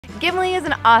Gimli is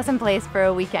an awesome place for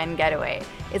a weekend getaway.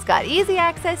 It's got easy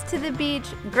access to the beach,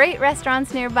 great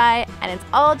restaurants nearby, and it's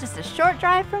all just a short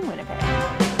drive from Winnipeg.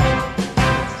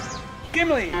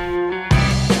 Gimli!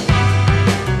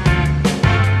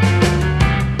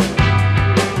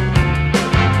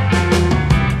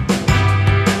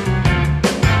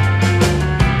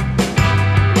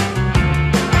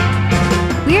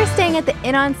 We are staying at the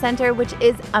Inn on Center, which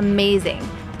is amazing.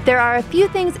 There are a few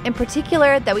things in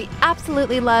particular that we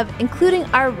absolutely love, including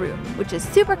our room, which is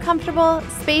super comfortable,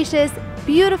 spacious,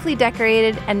 beautifully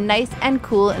decorated, and nice and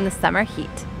cool in the summer heat.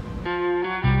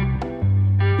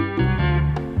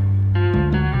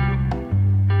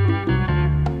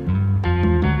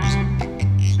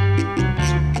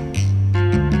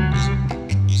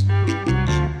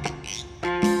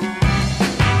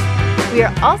 We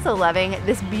are also loving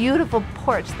this beautiful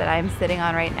porch that I'm sitting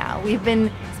on right now. We've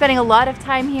been spending a lot of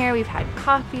time here. We've had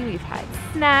coffee, we've had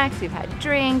snacks, we've had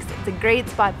drinks. It's a great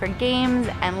spot for games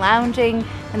and lounging,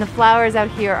 and the flowers out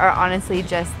here are honestly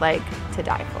just like to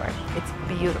die for. It's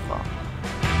beautiful.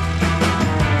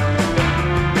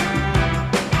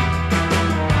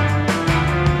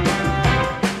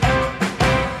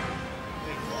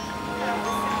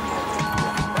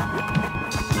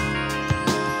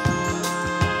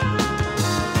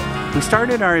 We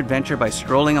started our adventure by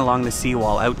strolling along the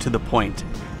seawall out to the point,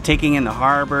 taking in the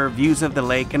harbor, views of the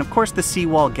lake, and of course the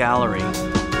seawall gallery.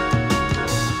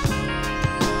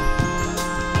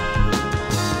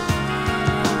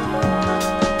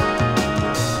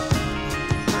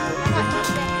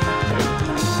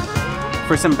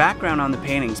 For some background on the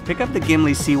paintings, pick up the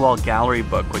Gimli Seawall Gallery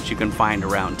book, which you can find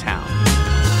around town.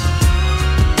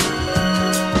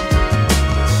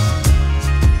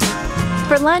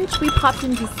 For lunch, we popped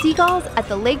into Seagulls at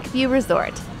the Lakeview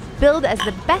Resort. Billed as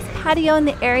the best patio in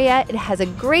the area, it has a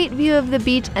great view of the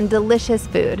beach and delicious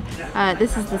food.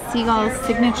 This is the Seagulls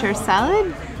signature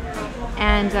salad,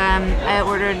 and I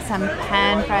ordered some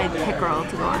pan-fried pickerel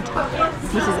to go on top,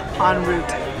 which is en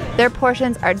route. Their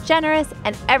portions are generous,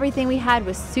 and everything we had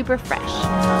was super fresh.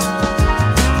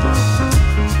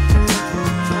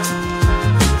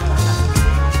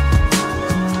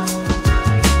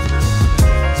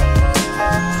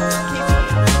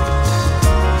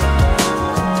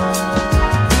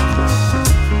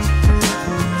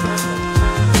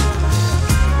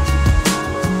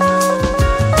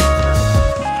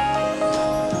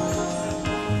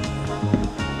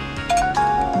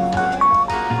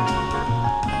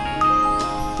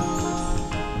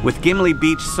 With Gimli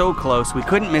Beach so close, we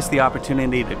couldn't miss the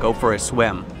opportunity to go for a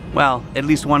swim. Well, at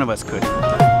least one of us could.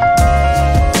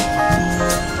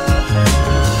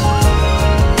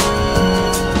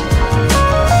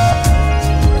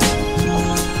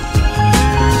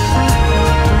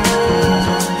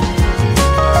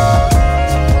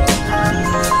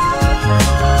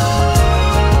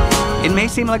 It may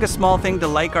seem like a small thing to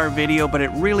like our video, but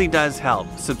it really does help.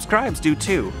 Subscribes do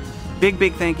too. Big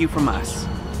thank you from us.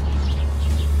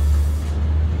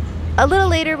 A little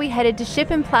later, we headed to Ship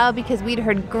and Plow because we'd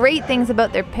heard great things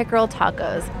about their pickerel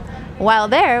tacos. While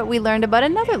there, we learned about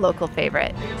another local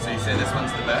favorite. So you say this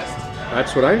one's the best?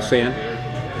 That's what I'm saying.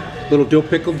 Little dill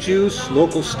pickle juice,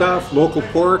 local stuff, local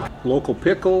pork, local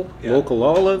pickle, local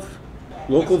olive,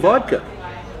 local vodka.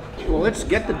 Well, let's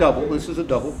get the double. This is a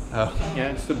double. Oh.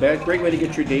 Yeah, it's the best. Great way to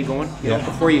get your day going, you know,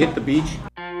 before you hit the beach.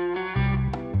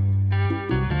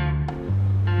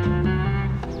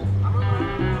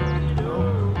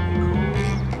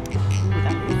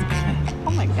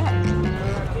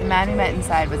 The man we met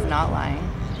inside was not lying.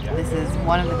 This is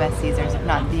one of the best Caesars, if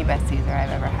not the best Caesar I've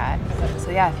ever had.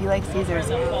 So yeah, if you like Caesars,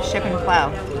 Ship and Plow,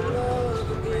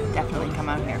 definitely come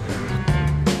out here.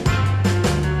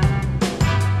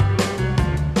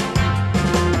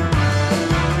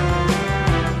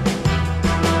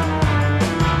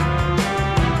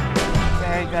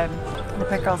 Very good. The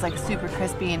pickerel's like super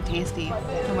crispy and tasty.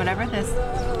 And whatever this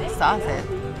sauce is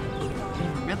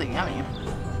really yummy.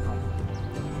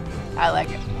 I like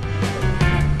it.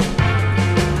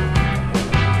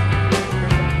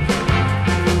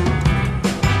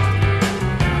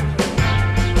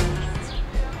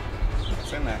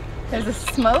 What's in there? There's a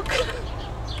smoke.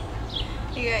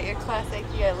 You got your classic,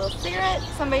 you got a little cigarette,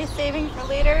 somebody's saving for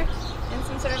later, and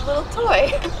some sort of little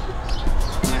toy.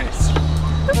 Nice.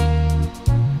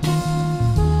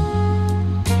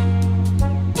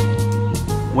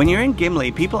 When you're in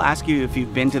Gimli, people ask you if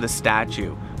you've been to the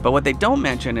statue, but what they don't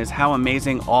mention is how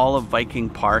amazing all of Viking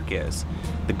Park is.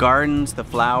 The gardens, the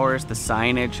flowers, the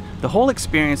signage, the whole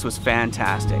experience was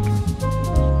fantastic.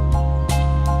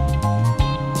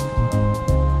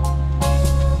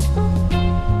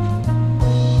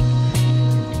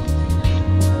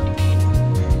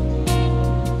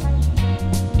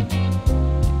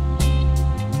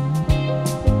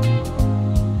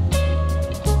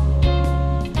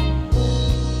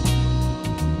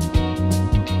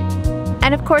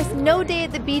 course, no day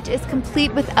at the beach is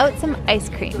complete without some ice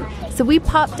cream. So we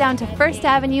popped down to First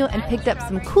Avenue and picked up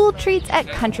some cool treats at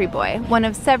Country Boy, one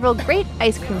of several great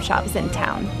ice cream shops in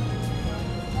town.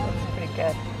 Pretty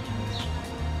good.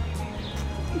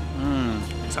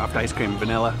 Soft ice cream,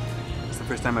 vanilla. It's the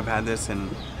first time I've had this in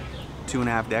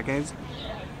 2.5 decades.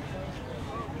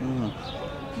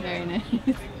 Very nice.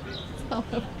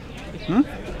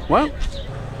 What?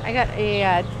 I got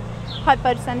a hot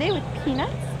fudge sundae with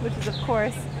peanuts, which is of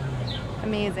course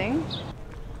amazing.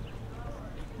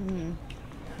 I'm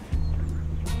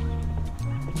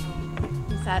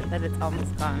sad that it's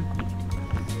almost gone.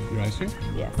 Your ice cream?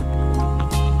 Yes.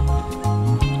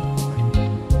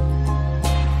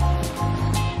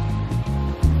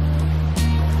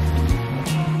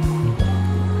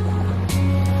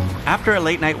 After a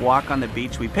late night walk on the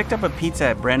beach, we picked up a pizza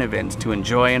at Brennivin's to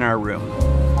enjoy in our room.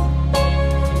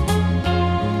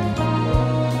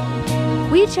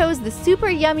 We chose the super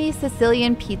yummy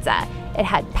Sicilian pizza. It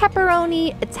had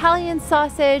pepperoni, Italian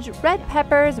sausage, red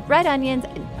peppers, red onions,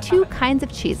 and 2 kinds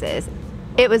of cheeses.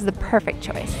 It was the perfect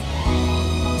choice.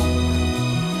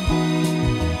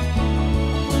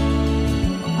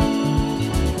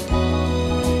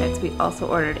 Next, we also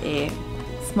ordered a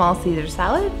small Caesar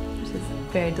salad, which is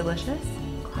very delicious.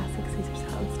 Classic Caesar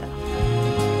salad style.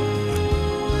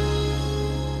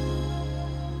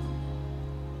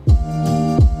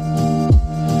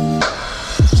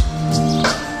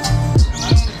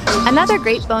 Another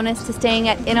great bonus to staying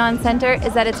at Inn on Center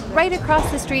is that it's right across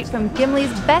the street from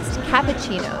Gimli's best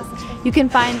cappuccinos. You can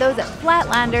find those at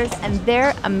Flatlanders, and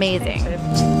they're amazing.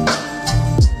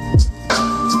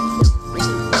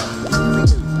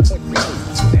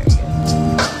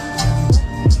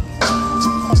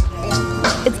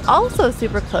 It's also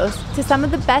super close to some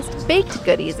of the best baked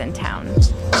goodies in town.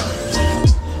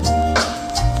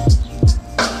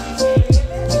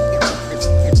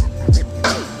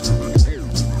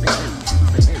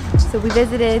 So we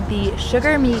visited the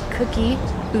Sugar Me Cookie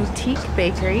Boutique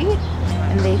Bakery,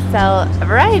 and they sell a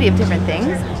variety of different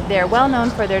things. They're well known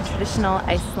for their traditional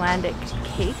Icelandic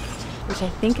cake, which I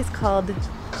think is called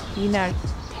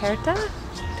vinarterta.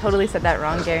 Totally said that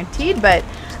wrong, guaranteed, but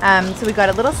so we got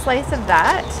a little slice of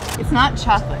that. It's not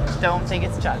chocolate. Don't think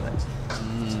it's chocolate. I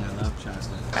love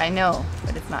chocolate. I know,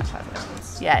 but it's not chocolate.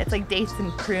 Yeah, it's like dates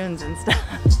and prunes and stuff.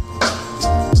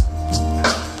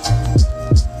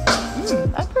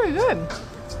 That's pretty good.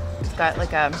 It's got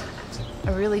like a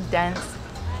really dense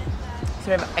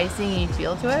sort of icing-y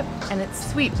feel to it, and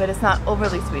it's sweet, but it's not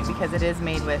overly sweet because it is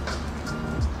made with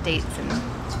dates and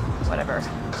whatever,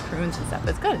 prunes and stuff.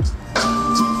 It's good.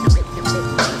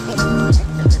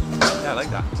 Yeah, I like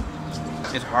that.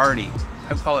 It's hearty.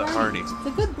 I would call it hearty. It's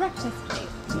a good breakfast cake.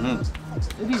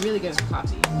 It would be really good with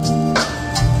coffee.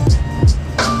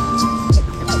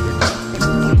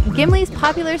 Gimli's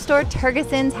popular store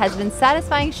Turgeson's has been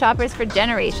satisfying shoppers for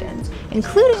generations,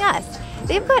 including us.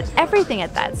 They've got everything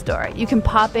at that store. You can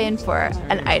pop in for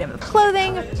an item of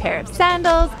clothing, a pair of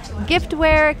sandals,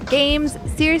 giftware, games,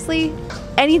 seriously,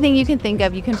 anything you can think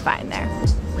of you can find there.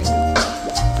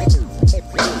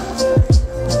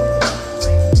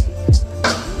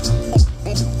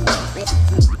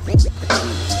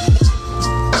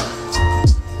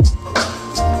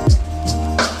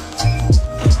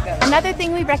 Another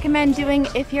thing we recommend doing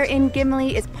if you're in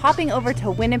Gimli is popping over to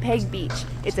Winnipeg Beach.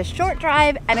 It's a short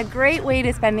drive and a great way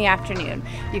to spend the afternoon.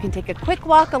 You can take a quick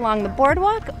walk along the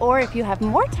boardwalk, or if you have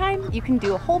more time, you can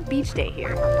do a whole beach day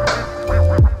here.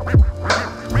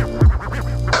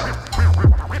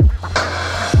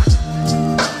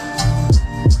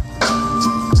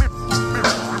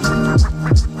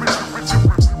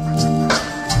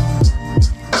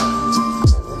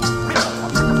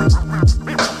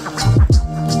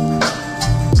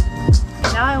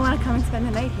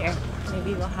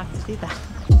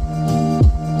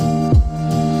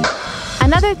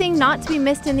 Another thing not to be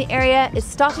missed in the area is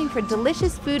stopping for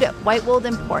delicious food at Whitewold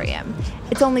Emporium.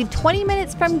 It's only 20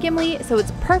 minutes from Gimli, so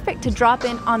it's perfect to drop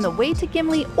in on the way to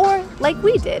Gimli, or like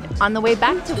we did, on the way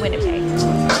back to Winnipeg.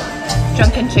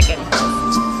 Drunken chicken.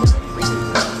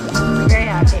 Very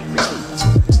happy.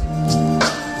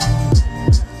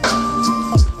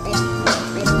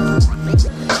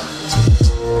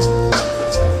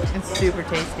 It's super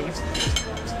tasty.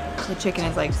 The chicken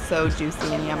is like so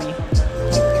juicy and yummy.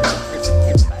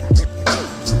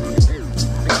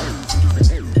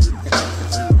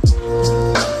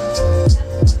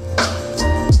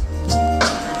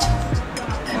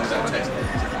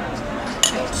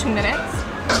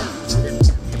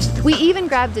 We even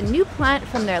grabbed a new plant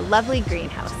from their lovely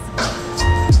greenhouse.